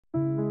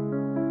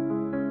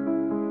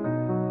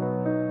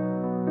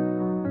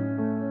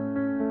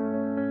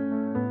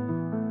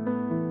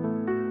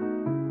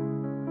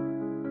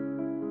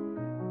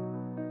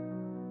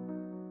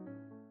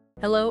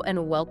Hello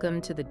and welcome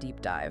to the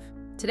Deep Dive.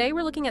 Today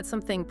we're looking at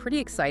something pretty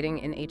exciting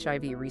in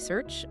HIV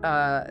research,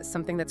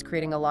 something that's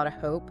creating a lot of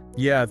hope.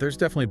 Yeah, there's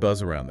definitely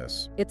buzz around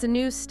this. It's a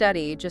new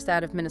study just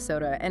out of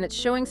Minnesota, and it's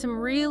showing some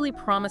really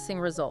promising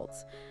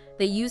results.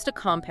 They used a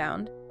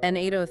compound,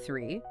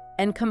 N-803,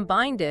 and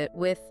combined it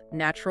with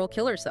natural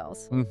killer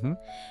cells.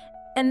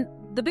 And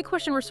the big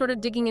question we're sort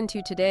of digging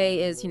into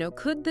today is,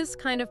 could this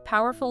kind of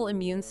powerful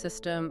immune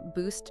system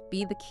boost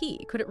be the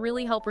key? Could it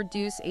really help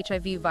reduce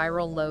HIV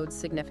viral loads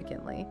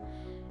significantly?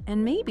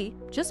 And maybe,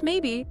 just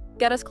maybe,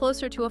 get us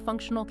closer to a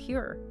functional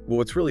cure. Well,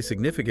 what's really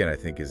significant, I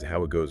think, is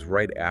how it goes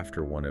right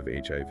after one of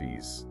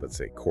HIV's, let's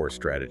say, core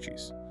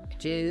strategies,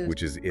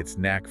 which is its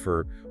knack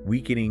for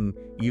weakening,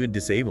 even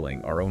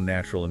disabling, our own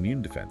natural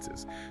immune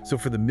defenses. So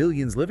for the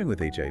millions living with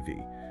HIV,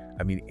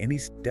 I mean, any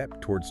step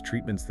towards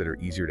treatments that are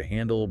easier to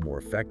handle, more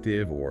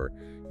effective, or,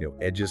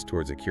 edges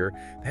towards a cure,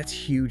 that's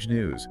huge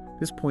news.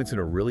 This points in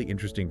a really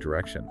interesting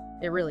direction.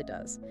 It really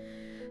does.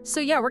 So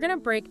yeah, we're going to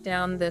break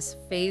down this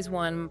phase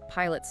 1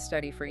 pilot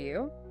study for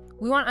you.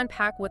 We want to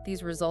unpack what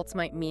these results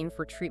might mean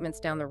for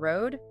treatments down the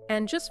road,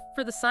 and just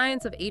for the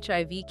science of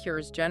HIV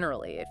cures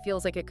generally. It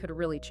feels like it could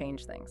really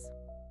change things.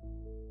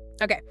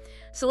 Okay,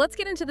 so let's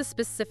get into the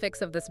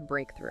specifics of this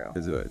breakthrough.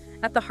 Is it?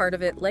 At the heart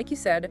of it, like you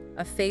said,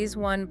 a phase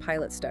 1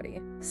 pilot study.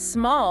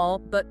 Small,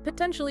 but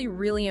potentially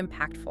really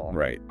impactful.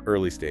 Right,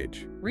 early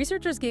stage.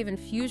 Researchers gave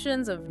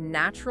infusions of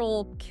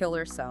natural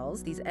killer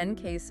cells, these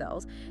NK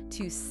cells,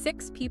 to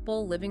 6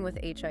 people living with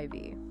HIV.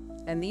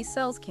 And these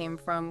cells came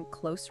from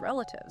close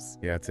relatives.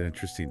 Yeah, it's an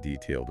interesting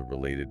detail to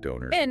related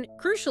donors. And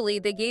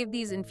crucially, they gave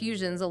these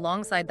infusions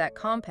alongside that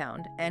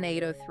compound,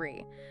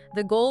 N-803.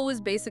 The goal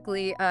was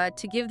basically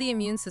to give the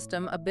immune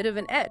system a bit of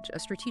an edge, a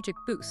strategic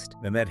boost.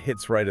 And that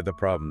hits right at the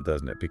problem,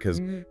 doesn't it? Because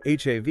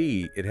HIV,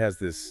 it has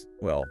this,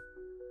 well,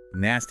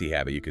 nasty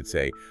habit, you could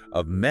say,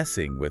 of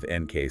messing with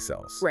NK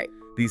cells. Right.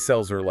 These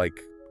cells are like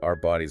our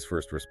body's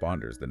first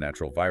responders, the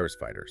natural virus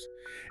fighters.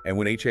 And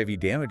when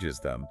HIV damages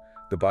them,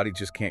 the body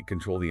just can't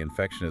control the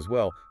infection as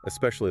well,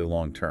 especially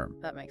long term.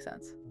 That makes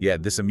sense. Yeah,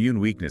 this immune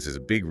weakness is a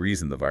big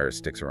reason the virus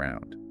sticks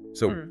around.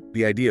 So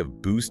the idea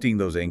of boosting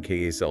those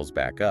NK cells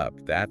back up,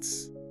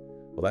 that's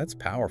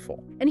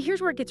powerful. And here's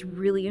where it gets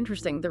really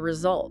interesting, the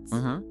results.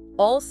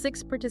 All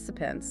 6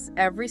 participants,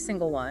 every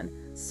single one,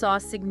 saw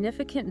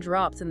significant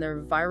drops in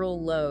their viral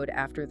load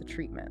after the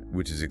treatment.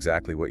 Which is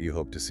exactly what you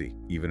hope to see,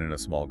 even in a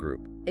small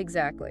group.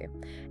 Exactly.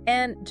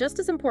 And just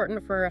as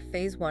important for a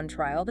phase 1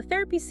 trial, the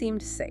therapy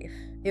seemed safe.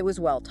 It was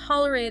well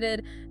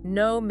tolerated,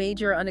 no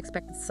major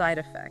unexpected side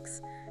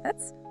effects.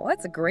 That's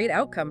a great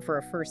outcome for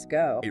a first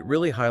go. It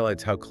really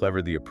highlights how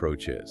clever the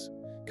approach is.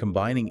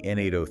 Combining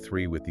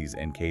N-803 with these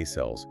NK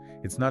cells,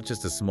 it's not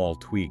just a small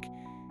tweak.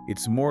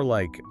 It's more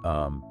like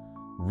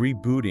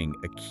rebooting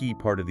a key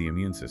part of the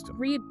immune system.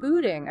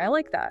 Rebooting, I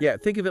like that. Yeah,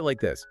 think of it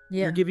like this.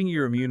 Yeah. You're giving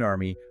your immune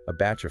army a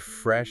batch of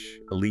fresh,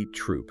 elite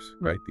troops,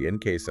 right? The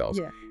NK cells.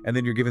 Yeah. And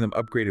then you're giving them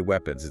upgraded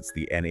weapons. It's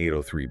the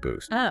N-803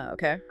 boost. Oh,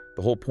 okay.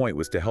 The whole point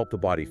was to help the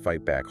body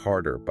fight back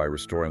harder by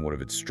restoring one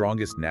of its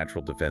strongest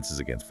natural defenses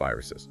against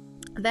viruses.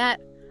 That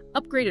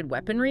upgraded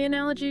weaponry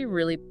analogy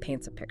really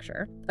paints a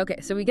picture.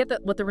 Okay, so we get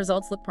what the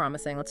results look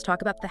promising. Let's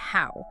talk about the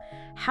how.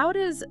 How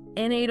does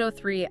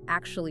N-803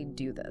 actually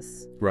do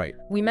this? Right.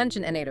 We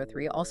mentioned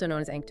N-803, also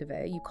known as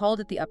Anktive. You called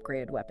it the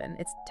upgraded weapon.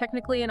 It's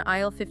technically an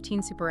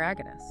IL-15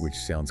 superagonist. Which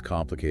sounds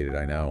complicated,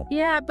 I know.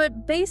 Yeah,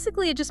 but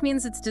basically it just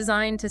means it's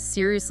designed to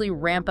seriously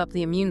ramp up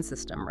the immune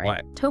system, right?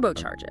 Right.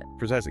 Turbocharge it.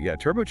 Precisely, yeah.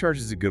 Turbocharge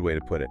is a good way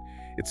to put it.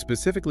 It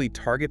specifically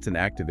targets and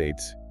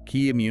activates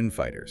key immune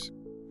fighters,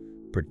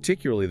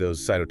 particularly those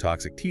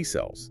cytotoxic T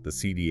cells, the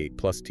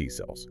CD8 T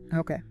cells.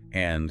 Okay.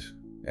 And,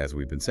 as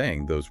we've been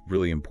saying, those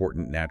really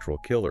important natural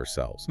killer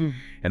cells.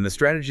 And the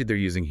strategy they're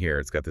using here,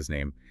 it's got this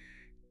name,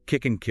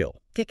 kick and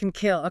kill. Kick and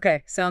kill.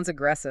 Okay, sounds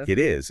aggressive. It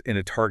is, in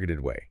a targeted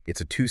way.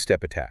 It's a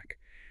 2-step attack.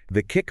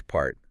 The kick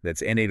part,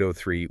 that's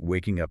N-803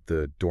 waking up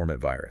the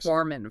dormant virus.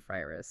 Dormant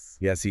virus.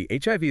 Yeah, see,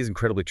 HIV is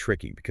incredibly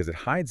tricky because it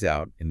hides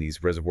out in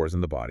these reservoirs in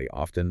the body,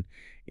 often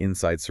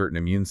inside certain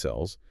immune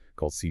cells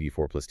called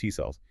CD4 T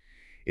cells.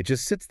 It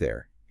just sits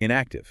there,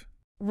 inactive.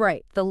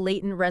 Right, the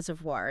latent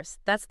reservoirs.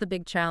 That's the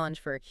big challenge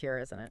for a cure,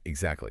 isn't it?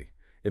 Exactly.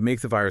 It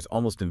makes the virus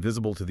almost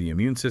invisible to the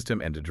immune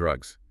system and to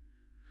drugs.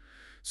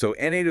 So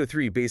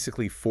N-803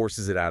 basically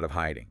forces it out of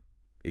hiding.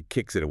 It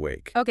kicks it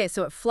awake. Okay,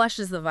 so it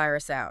flushes the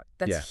virus out.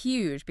 That's Yeah.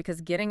 huge because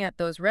getting at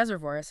those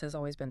reservoirs has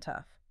always been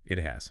tough. It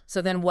has.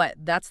 So then what?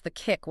 That's the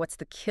kick. What's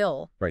the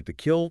kill? Right, the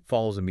kill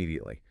follows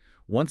immediately.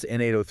 Once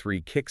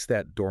N-803 kicks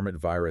that dormant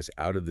virus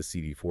out of the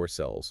CD4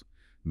 cells,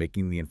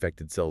 making the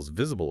infected cells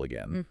visible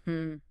again,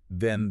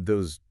 then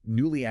those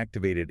newly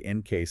activated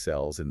NK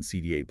cells and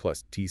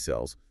CD8 T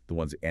cells, the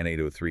ones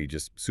N-803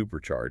 just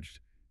supercharged,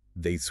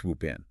 they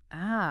swoop in.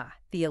 Ah,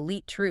 the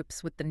elite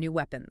troops with the new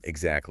weapons.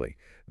 Exactly.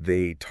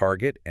 They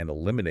target and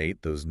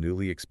eliminate those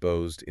newly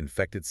exposed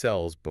infected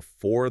cells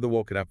before the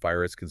woken up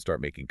virus can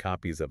start making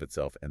copies of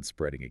itself and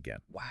spreading again.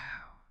 Wow.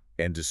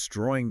 And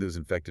destroying those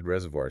infected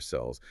reservoir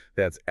cells,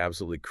 that's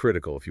absolutely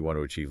critical if you want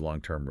to achieve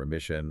long-term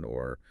remission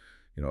or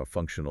a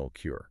functional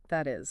cure.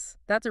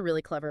 That's a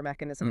really clever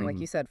mechanism. Like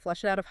you said,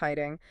 flush it out of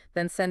hiding,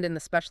 then send in the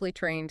specially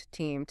trained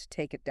team to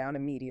take it down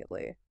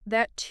immediately.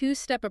 That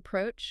two-step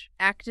approach,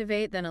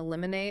 activate, then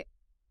eliminate,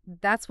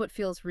 that's what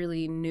feels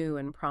really new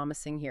and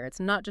promising here.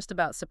 It's not just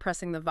about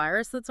suppressing the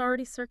virus that's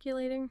already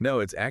circulating. No,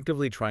 it's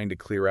actively trying to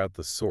clear out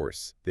the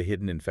source, the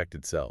hidden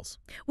infected cells.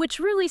 Which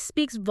really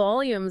speaks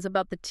volumes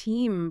about the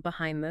team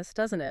behind this,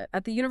 doesn't it?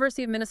 At the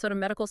University of Minnesota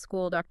Medical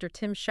School, Dr.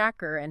 Tim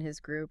Shacker and his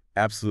group.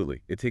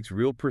 Absolutely. It takes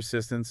real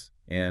persistence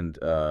and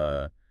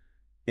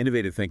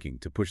innovative thinking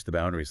to push the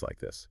boundaries like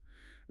this.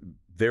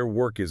 Their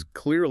work is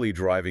clearly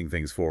driving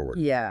things forward.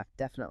 Yeah,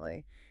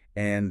 definitely.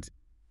 And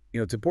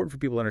it's important for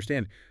people to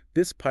understand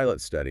this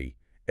pilot study,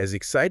 as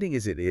exciting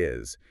as it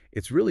is,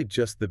 it's really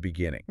just the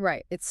beginning.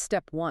 Right. It's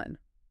step one.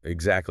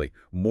 Exactly.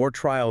 More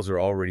trials are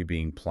already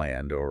being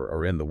planned or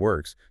are in the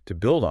works to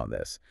build on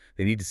this.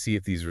 They need to see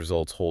if these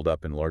results hold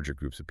up in larger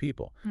groups of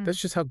people. That's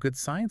just how good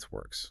science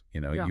works.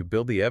 You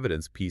build the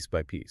evidence piece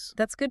by piece.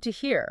 That's good to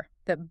hear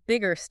that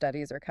bigger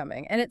studies are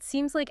coming. And it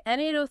seems like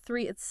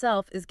N-803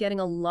 itself is getting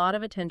a lot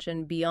of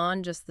attention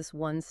beyond just this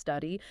one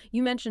study.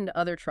 You mentioned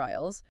other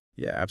trials.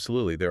 Yeah,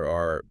 absolutely. There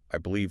are, I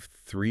believe,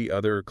 3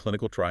 other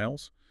clinical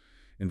trials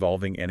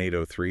involving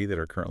N-803 that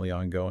are currently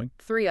ongoing.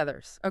 3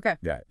 others. Okay.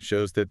 Yeah, it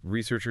shows that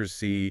researchers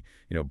see,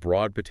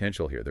 broad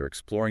potential here. They're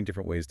exploring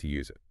different ways to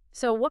use it.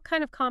 So what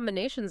kind of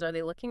combinations are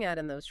they looking at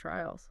in those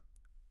trials?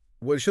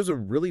 Well, it shows a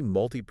really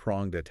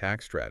multi-pronged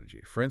attack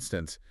strategy. For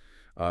instance,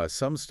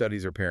 some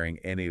studies are pairing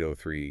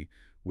N-803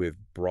 with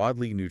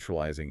broadly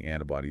neutralizing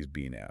antibodies,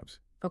 bNAbs.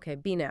 Okay,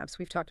 bNAbs.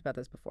 We've talked about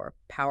this before.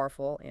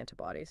 Powerful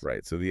antibodies.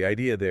 Right. So the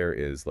idea there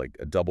is like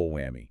a double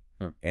whammy.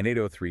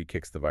 N-803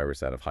 kicks the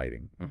virus out of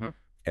hiding.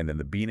 And then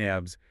the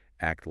bNAbs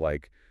act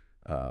like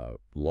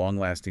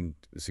long-lasting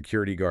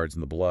security guards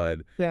in the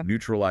blood,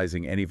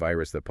 neutralizing any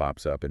virus that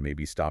pops up and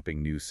maybe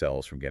stopping new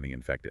cells from getting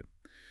infected.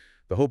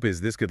 The hope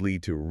is this could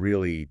lead to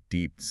really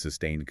deep,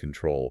 sustained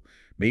control,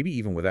 maybe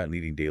even without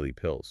needing daily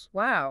pills.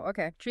 Wow,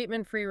 okay.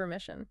 Treatment-free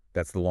remission.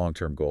 That's the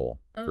long-term goal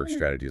for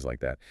strategies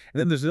like that.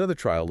 And then there's another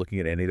trial looking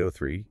at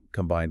N-803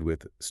 combined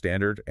with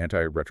standard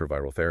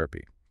antiretroviral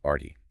therapy,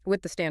 RT.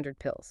 With the standard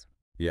pills.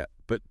 Yeah,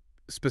 but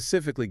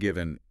specifically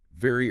given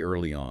very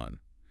early on,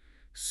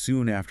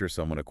 soon after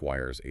someone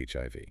acquires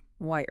HIV.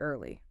 Why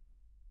early?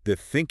 The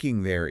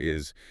thinking there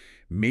is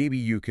maybe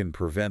you can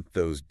prevent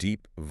those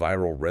deep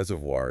viral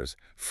reservoirs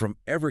from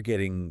ever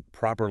getting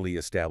properly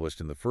established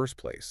in the first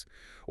place,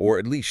 or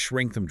at least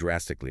shrink them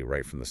drastically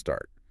right from the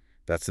start.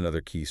 That's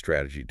another key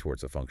strategy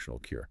towards a functional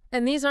cure.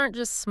 And these aren't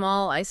just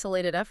small,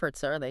 isolated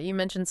efforts, are they? You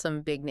mentioned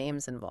some big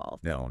names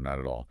involved. No, not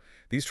at all.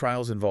 These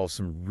trials involve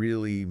some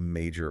really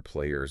major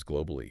players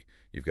globally.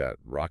 You've got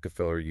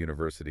Rockefeller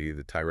University,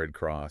 the Thai Red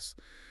Cross,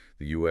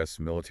 the U.S.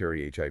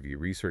 Military HIV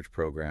Research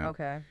Program.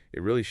 Okay.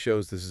 It really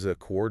shows this is a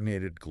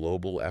coordinated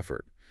global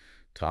effort.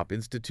 Top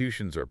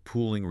institutions are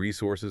pooling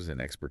resources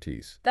and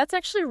expertise. That's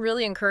actually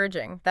really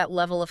encouraging, that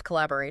level of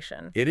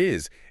collaboration. It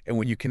is. And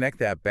when you connect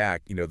that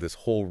back, this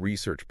whole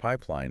research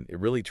pipeline, it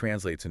really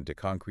translates into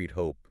concrete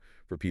hope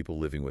for people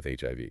living with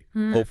HIV.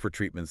 Hope for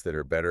treatments that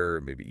are better,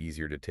 maybe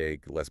easier to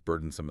take, less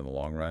burdensome in the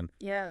long run.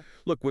 Yeah.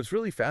 Look, what's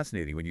really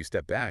fascinating when you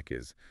step back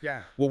is,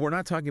 well, we're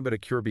not talking about a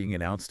cure being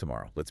announced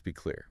tomorrow. Let's be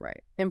clear.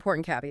 Right.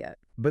 Important caveat.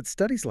 But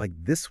studies like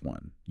this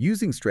one,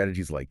 using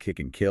strategies like kick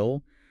and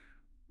kill,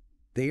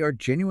 they are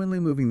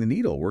genuinely moving the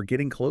needle. We're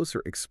getting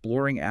closer,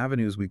 exploring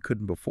avenues we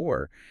couldn't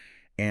before.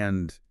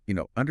 And,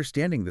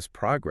 understanding this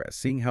progress,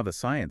 seeing how the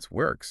science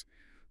works,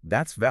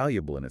 that's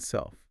valuable in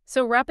itself.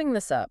 So wrapping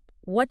this up,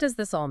 what does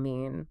this all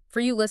mean?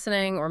 For you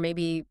listening, or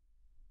maybe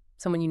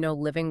someone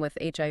living with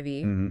HIV,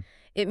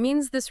 it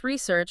means this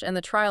research and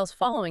the trials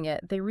following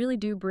it, they really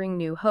do bring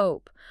new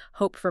hope.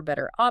 Hope for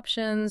better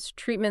options,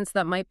 treatments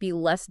that might be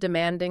less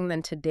demanding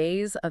than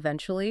today's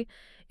eventually.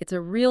 It's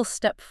a real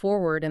step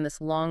forward in this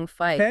long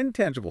fight. And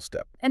tangible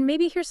step. And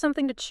maybe here's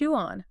something to chew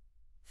on.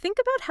 Think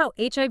about how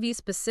HIV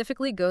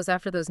specifically goes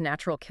after those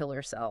natural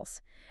killer cells.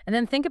 And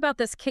then think about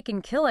this kick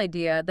and kill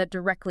idea that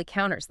directly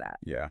counters that.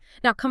 Yeah.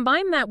 Now,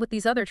 combine that with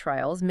these other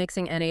trials,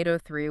 mixing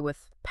N-803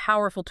 with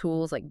powerful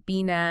tools like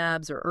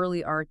bNAbs or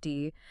early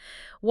RT.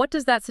 What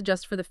does that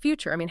suggest for the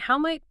future? I mean, how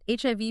might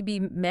HIV be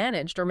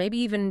managed, or maybe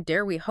even,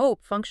 dare we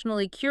hope,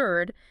 functionally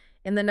cured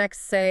in the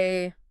next,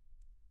 say,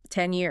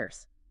 10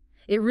 years?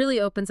 It really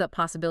opens up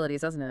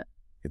possibilities, doesn't it?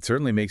 It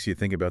certainly makes you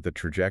think about the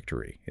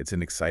trajectory. It's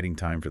an exciting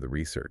time for the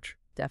research.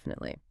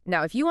 Definitely.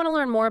 Now, if you want to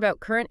learn more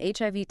about current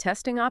HIV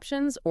testing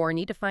options or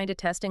need to find a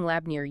testing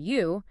lab near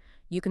you,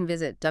 you can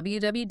visit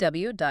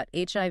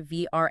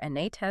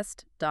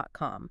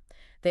www.hivrnatest.com.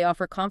 They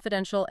offer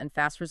confidential and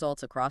fast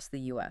results across the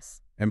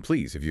U.S. And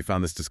please, if you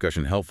found this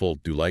discussion helpful,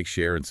 do like,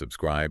 share, and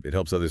subscribe. It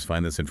helps others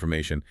find this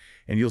information,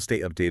 and you'll stay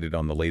updated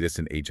on the latest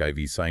in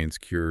HIV science,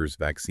 cures,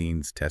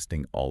 vaccines,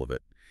 testing, all of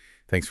it.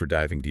 Thanks for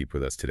diving deep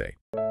with us today.